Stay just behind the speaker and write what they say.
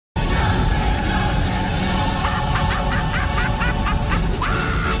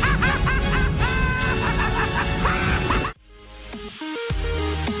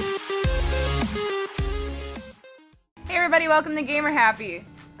everybody, welcome to Gamer Happy.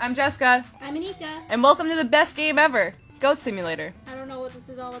 I'm Jessica. I'm Nika. And welcome to the best game ever, Goat Simulator. I don't know what this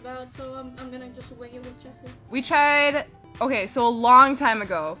is all about, so I'm gonna just wing it with Jessie. We tried, okay, so a long time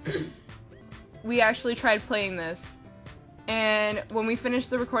ago, we actually tried playing this. And when we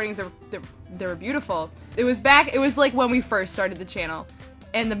finished the recordings, they were beautiful. It was like when we first started the channel.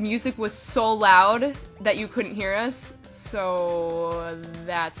 And the music was so loud that you couldn't hear us. So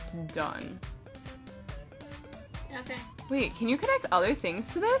that's done. Okay. Wait, can you connect other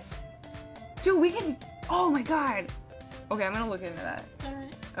things to this? Dude, we can... Oh my god. Okay, I'm gonna look into that.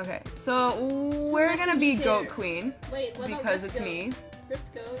 Alright. Okay, so we're gonna be Goat Queen. Wait, what about because Ripped it's Goat? me.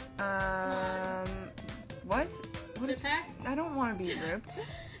 Ripped Goat. What? What is... Pack? I don't want to be ripped.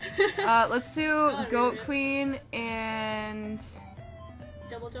 Let's do Goat Queen and...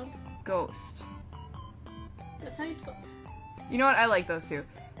 Double jump? Ghost. That's how you spell. You know what? I like those two.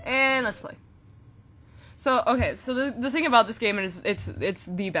 And let's play. So, okay, so the thing about this game is it's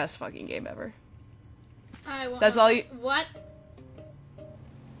the best fucking game ever. That's all you... What?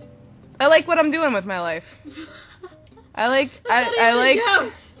 I like what I'm doing with my life. I like...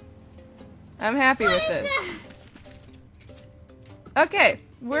 Goat. I'm happy with this. Okay,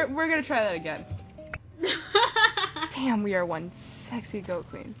 we're gonna try that again. Damn, we are one sexy goat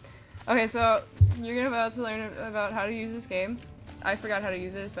queen. Okay, so you're about to learn about how to use this game. I forgot how to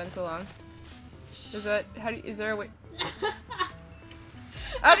use it. It's been so long. Is there a way?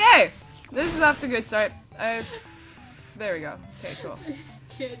 Okay, this is off to a good start. There we go. Okay, cool.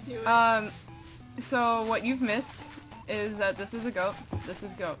 Can't do it. So what you've missed is that this is a goat. This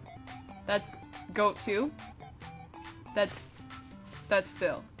is goat. That's goat 2. That's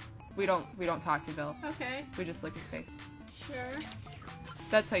Bill. We don't talk to Bill. Okay. We just lick his face. Sure.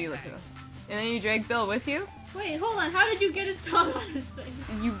 That's how you lick Bill. And then you drag Bill with you. Wait, hold on. How did you get his tongue on his face?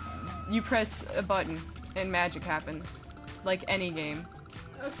 You press a button and magic happens, like any game,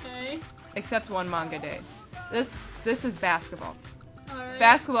 Okay. except one manga day. This is basketball. Alright.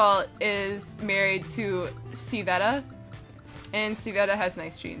 Basketball is married to Stevetta, and Stevetta has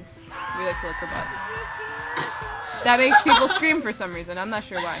nice jeans. We like to lick her butt. That makes people scream for some reason. I'm not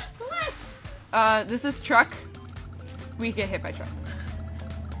sure why. What? This is truck. We get hit by truck.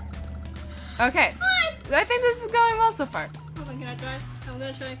 Okay. What? I think this is going well so far. Hold on, can I try? I'm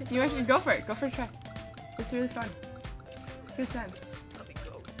gonna try and control You want to go for it. Go for a try. It's really fun. It's a good time. Let me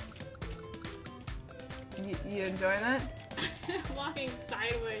go. You enjoying that? Walking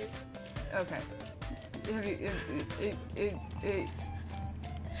sideways. Okay. Have you... Okay.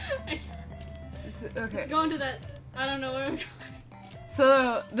 It's going to that... I don't know where I'm going.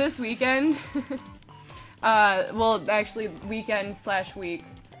 So, this weekend... well, actually, weekend/week,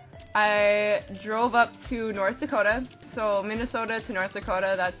 I drove up to North Dakota. So, Minnesota to North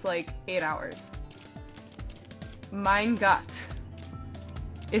Dakota, that's like 8 hours. Mein Gott.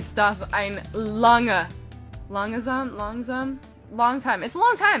 Ist das ein long time. It's a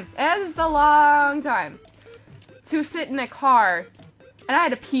long time. It is a long time to sit in a car, and I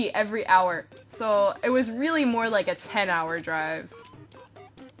had to pee every hour. So it was really more like a 10-hour drive.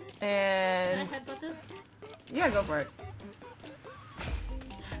 And Can I headbutt this? yeah, go for it.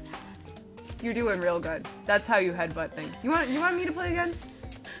 You're doing real good. That's how you headbutt things. You want me to play again?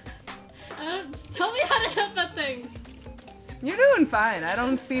 Tell me how to headbutt things. You're doing fine. I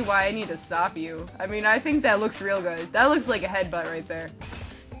don't see why I need to stop you. I mean, I think that looks real good. That looks like a headbutt right there.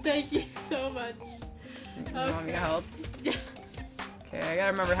 Thank you so much. You want me to help? Yeah. Okay, I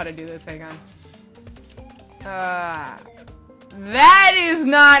gotta remember how to do this. Hang on. That is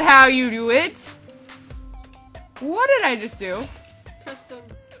not how you do it. What did I just do? Press them.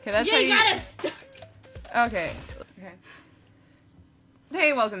 Okay, that's yeah, how you got it stuck. Okay. Okay.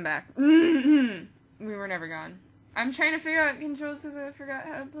 Hey, welcome back. We were never gone. I'm trying to figure out controls because I forgot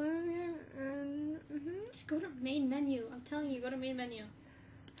how to play this game. Just go to main menu. I'm telling you, go to main menu.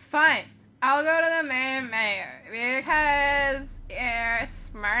 Fine. I'll go to the main menu because you're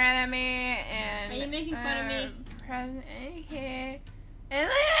smarter than me and... Are you making fun of me? Okay.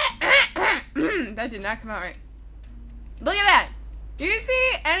 That did not come out right. Look at that! Do you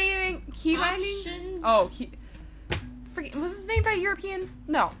see anything? Key bindings? Options? Oh, key... Forget, was this made by Europeans?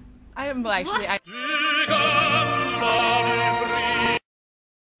 No. Well, actually,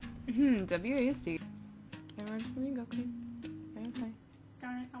 WASD.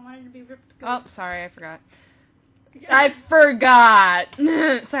 Darn it, I wanted to be ripped. Oh, sorry, I forgot. I forgot!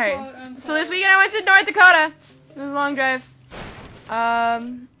 Sorry. So this weekend I went to North Dakota. It was a long drive. I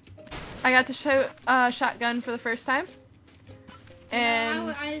got to shoot shotgun for the first time. And...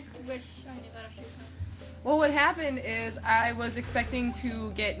 Yeah, I wish I knew how to shoot. Well, what happened is I was expecting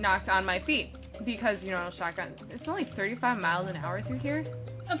to get knocked on my feet. because, you know, shotgun, it's only 35 miles an hour through here.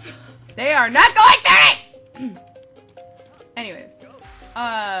 They are not going 30! Anyways,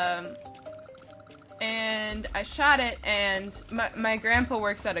 and I shot it, and my grandpa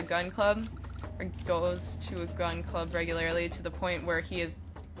works at a gun club, or goes to a gun club regularly, to the point where he is,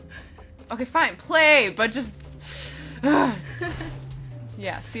 okay, fine, play, but just,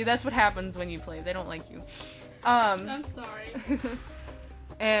 yeah, see, that's what happens when you play, they don't like you. I'm sorry.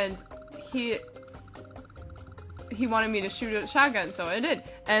 And he wanted me to shoot a shotgun, so I did.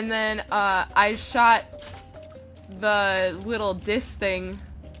 And then I shot the little disc thing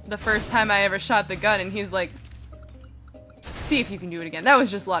the first time I ever shot the gun, and he's like, see if you can do it again. That was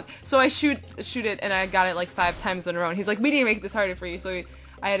just luck. So I shoot it, and I got it like 5 times in a row. And he's like, we need to make this harder for you. So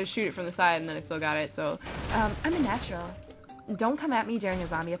I had to shoot it from the side, and then I still got it. So I'm a natural. Don't come at me during a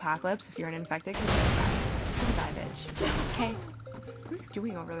zombie apocalypse if you're an infected, because you're gonna die. You're gonna die, bitch. Okay. What are you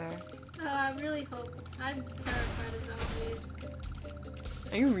doing over there? I really hope. I'm terrified of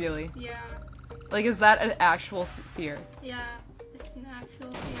zombies. Are you really? Yeah. Like, is that an actual fear? Yeah, it's an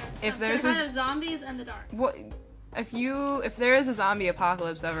actual fear. If I'm there's terrified of zombies and the dark. What? If there is a zombie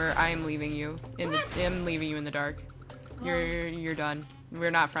apocalypse ever, I am leaving you I'm leaving you in the dark. Well, You're done.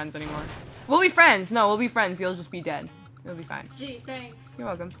 We're not friends anymore. We'll be friends. No, we'll be friends. You'll just be dead. It'll be fine. gee, thanks. You're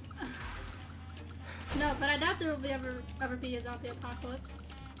welcome. No, but I doubt there will ever be a zombie apocalypse.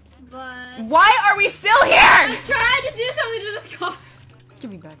 But Why are we still I'm here? trying to do something to this car.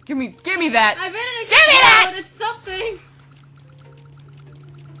 Give me that. Give me that. I made it Give me that! explode. It's something.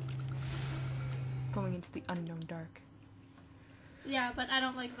 Going into the unknown dark. Yeah, but I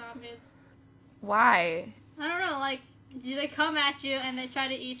don't like zombies. Why? I don't know, like, do they come at you and they try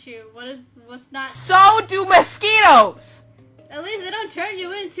to eat you? What's not... So do mosquitoes! At least they don't turn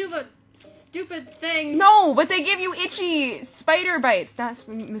you into a stupid thing. No, but they give you itchy spider bites. Not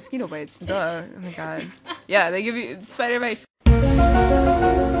mosquito bites. Duh. Oh my god. Yeah, they give you spider bites.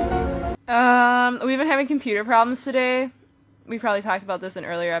 We've been having computer problems today. We probably talked about this in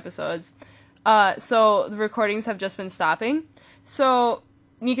earlier episodes. So the recordings have just been stopping. So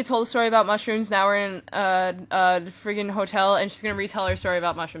Nika told a story about mushrooms. Now we're in a friggin' hotel, and she's gonna retell her story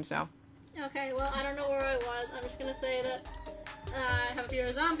about mushrooms now. Okay, well, I don't know where I was. I'm just gonna say that I have a fear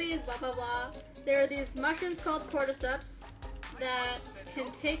of zombies, blah blah blah. There are these mushrooms called cordyceps that can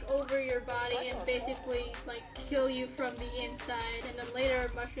take over your body and basically, like, kill you from the inside, and then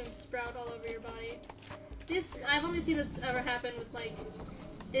later mushrooms sprout all over your body. I've only seen this ever happen with, like,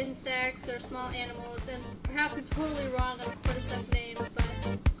 insects or small animals, and perhaps I'm totally wrong on the cordyceps name, but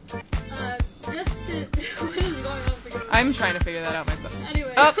just to what is going on with the girl? I'm trying to figure that out myself.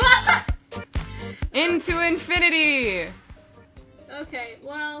 Anyway. Oh. Into infinity! Okay,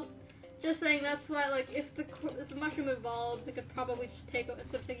 well, just saying that's why, like, if the mushroom evolves, it could probably just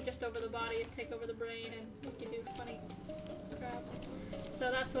instead of taking just over the body, it'd take over the brain and make you do funny crap.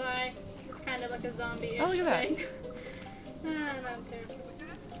 So that's why it's kind of like a zombie-ish Oh, look at thing. And I'm terrified of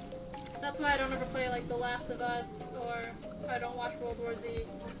zombies. That's why I don't ever play, like, The Last of Us, or I don't watch World War Z.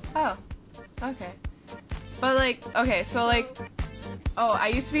 Oh. Okay. But, like, okay, so, like, oh, I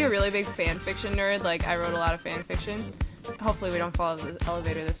used to be a really big fan fiction nerd. Like, I wrote a lot of fan fiction. Hopefully we don't fall out of the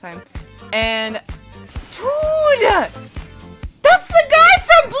elevator this time. And, dude! That's the guy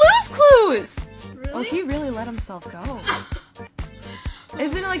from Blue's Clues! Really? Oh, he really let himself go.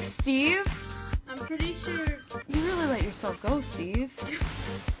 Isn't it like Steve? I'm pretty sure... You really let yourself go, Steve.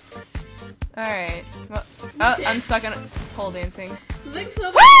 Alright. Well, oh, I'm stuck on pole dancing. Lick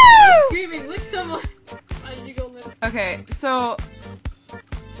someone! Woo! Screaming, lick someone! Why did you go lick? Okay, so...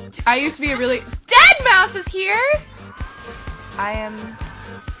 I used to be a really... Dead Mouse is here! I am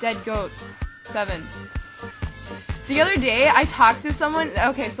Dead Goat 7. The other day, I talked to someone.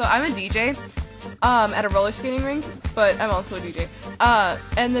 Okay, so I'm a DJ at a roller skating rink, but I'm also a DJ.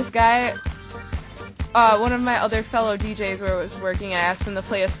 And this guy, one of my other fellow DJs where I was working, I asked him to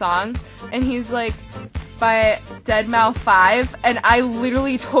play a song, and he's like, by Deadmau 5, and I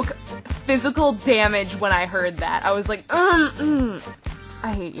literally took physical damage when I heard that. I was like,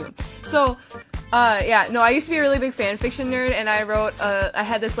 I hate you. So, yeah, no, I used to be a really big fanfiction nerd, and I wrote, I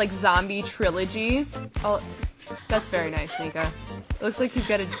had this, like, zombie trilogy. Oh, that's very nice, Nika. It looks like he's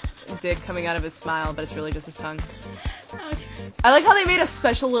got a dick coming out of his smile, but it's really just his tongue. Okay. I like how they made a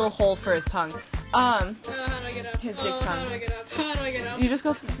special little hole for his tongue. How do I get up? His dick tongue. How do I get up? How do I get up? You just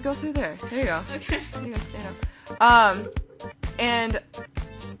go through there. There you go. Okay. There you go, stand up. And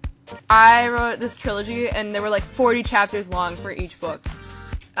I wrote this trilogy, and there were, like, 40 chapters long for each book.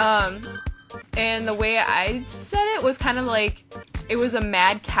 And the way I said it was kind of like it was a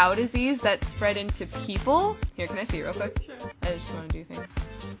mad cow disease that spread into people. Here, can I see it real quick? Sure. I just want to do things.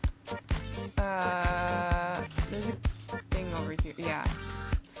 There's a thing over here. Yeah.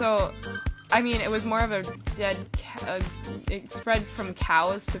 So, I mean, it was more of a dead it spread from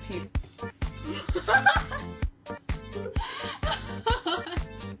cows to people.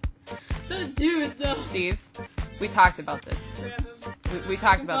 The dude, though. Steve, we talked about this. We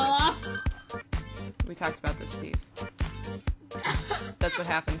talked about this. We talked about this, Steve. That's what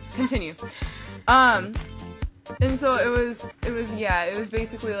happens. Continue. And so it was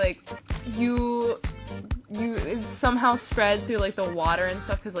basically like it somehow spread through like the water and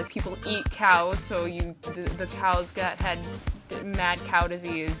stuff because like people eat cows, so the cows had mad cow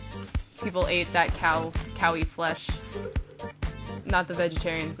disease. People ate that cowy flesh. Not the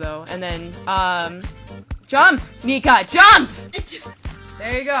vegetarians though. And then jump, Nika, jump!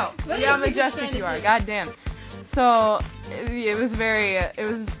 There you go. Look how majestic you are. Goddamn. So it was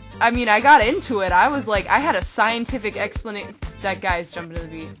I mean, I got into it. I was like, I had a scientific explanation. That guy's jumping to the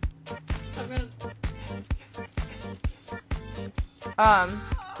beat. Yes.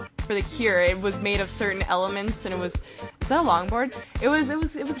 For the cure, it was made of certain elements, and it was. Is that a longboard? It was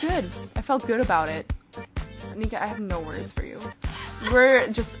good. I felt good about it. Nika, I have no words for you. You're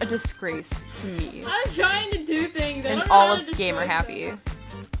just a disgrace to me. I'm trying to do things. And all of Gamer Happy.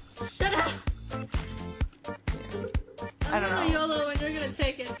 Shut up. I don't know. YOLO when you're gonna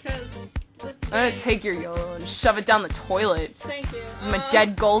take it, cause I'm gonna take your YOLO and shove it down the toilet. Thank you. I'm a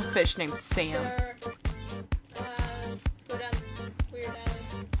dead goldfish named Sam. Sure. Let's go down this weird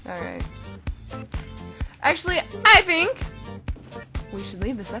alley. Alright. Actually, I think we should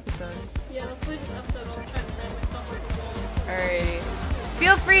leave this episode. Yeah, let's leave this episode while I'm trying to find myself. Alrighty.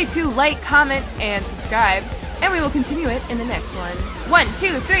 Feel free to like, comment, and subscribe, and we will continue it in the next one. 1,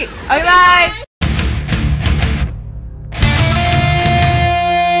 2, 3. Okay, bye!